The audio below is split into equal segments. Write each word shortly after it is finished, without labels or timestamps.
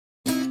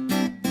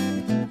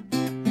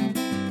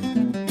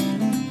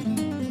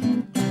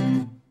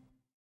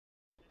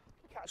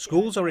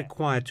Schools are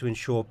required to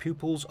ensure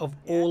pupils of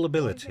all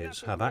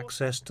abilities have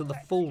access to the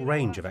full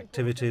range of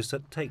activities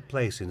that take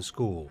place in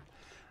school,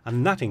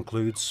 and that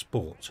includes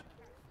sport.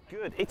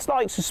 Good. It's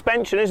like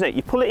suspension, isn't it?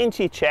 You pull it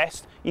into your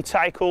chest, you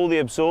take all the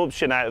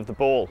absorption out of the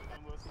ball.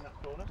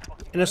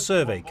 In a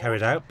survey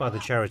carried out by the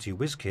charity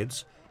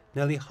WizKids,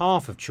 nearly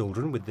half of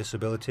children with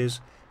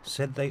disabilities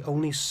said they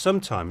only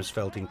sometimes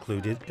felt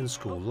included in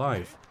school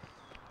life,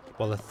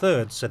 while a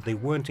third said they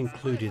weren't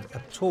included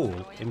at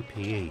all in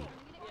PE.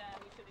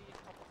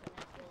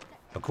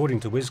 According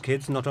to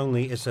WizKids, not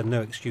only is there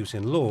no excuse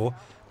in law,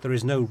 there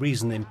is no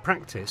reason in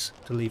practice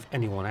to leave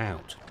anyone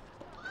out.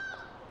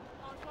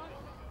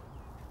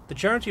 The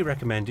charity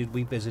recommended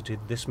we visited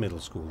this middle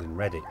school in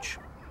Redditch.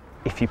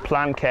 If you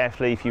plan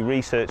carefully, if you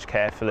research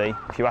carefully,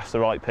 if you ask the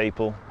right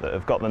people that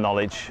have got the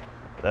knowledge,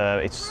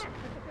 it's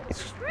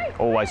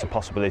always a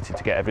possibility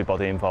to get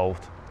everybody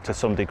involved to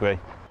some degree.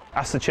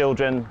 Ask the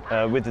children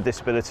with the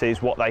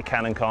disabilities what they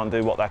can and can't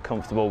do, what they're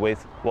comfortable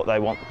with, what they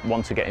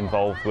want to get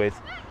involved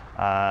with,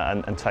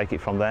 and take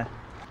it from there.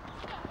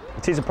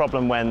 It is a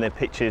problem when the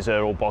pitches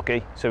are all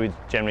boggy, so we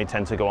generally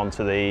tend to go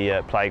onto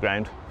the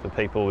playground for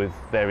people with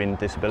varying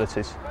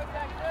disabilities.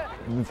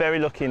 We're very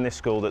lucky in this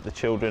school that the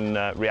children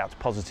react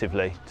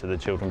positively to the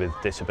children with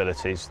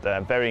disabilities.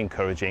 They're very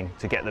encouraging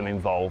to get them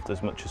involved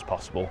as much as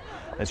possible.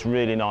 It's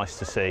really nice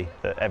to see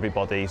that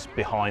everybody's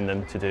behind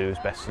them to do as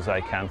best as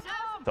they can.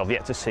 I've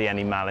yet to see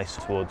any malice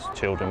towards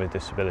children with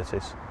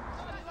disabilities.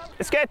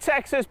 Let's get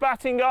Texas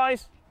batting,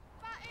 guys.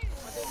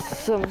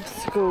 Some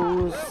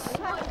schools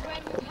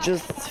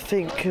just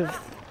think of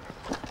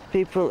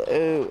people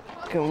who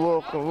can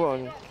walk and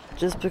run.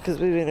 Just because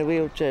we're in a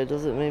wheelchair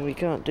doesn't mean we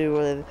can't do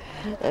what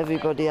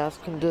everybody else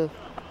can do.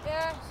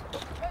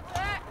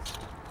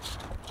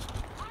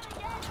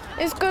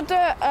 It's good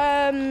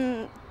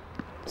at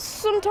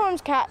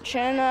sometimes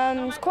catching,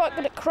 it's quite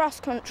good at cross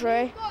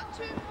country,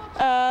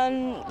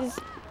 it's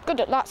good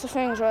at lots of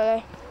things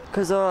really.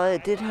 Because I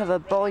did have a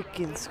bike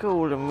in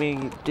school and we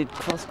did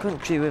cross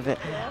country with it.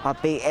 I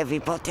beat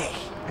everybody.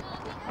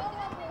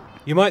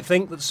 You might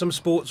think that some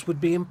sports would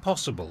be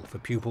impossible for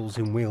pupils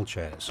in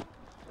wheelchairs.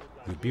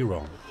 You'd be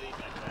wrong.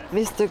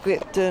 Mr.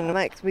 Gripton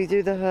makes me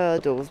do the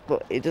hurdles,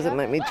 but he doesn't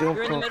make me jump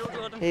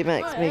off. He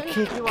makes me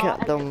kick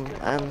at them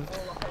and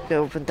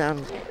go up and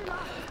down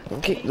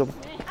and kick them.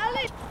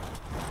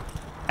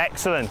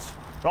 Excellent.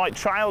 Right,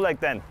 trail leg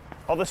then.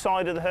 Other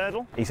side of the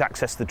hurdle. He's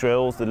accessed the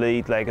drills, the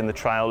lead leg and the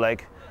trail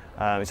leg.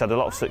 He's had a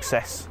lot of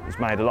success. He's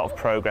made a lot of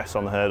progress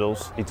on the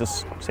hurdles. He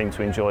does seem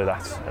to enjoy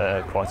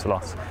that quite a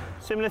lot.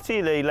 Similar to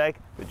your lead leg,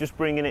 but just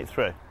bringing it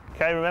through.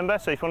 Okay, remember,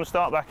 so if you want to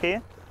start back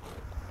here.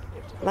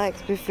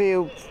 Makes me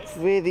feel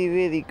really,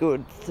 really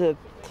good to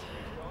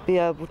be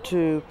able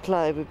to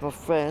play with my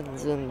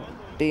friends and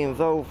be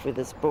involved with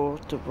the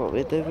sport of what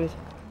we're doing.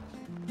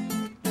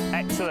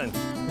 Excellent.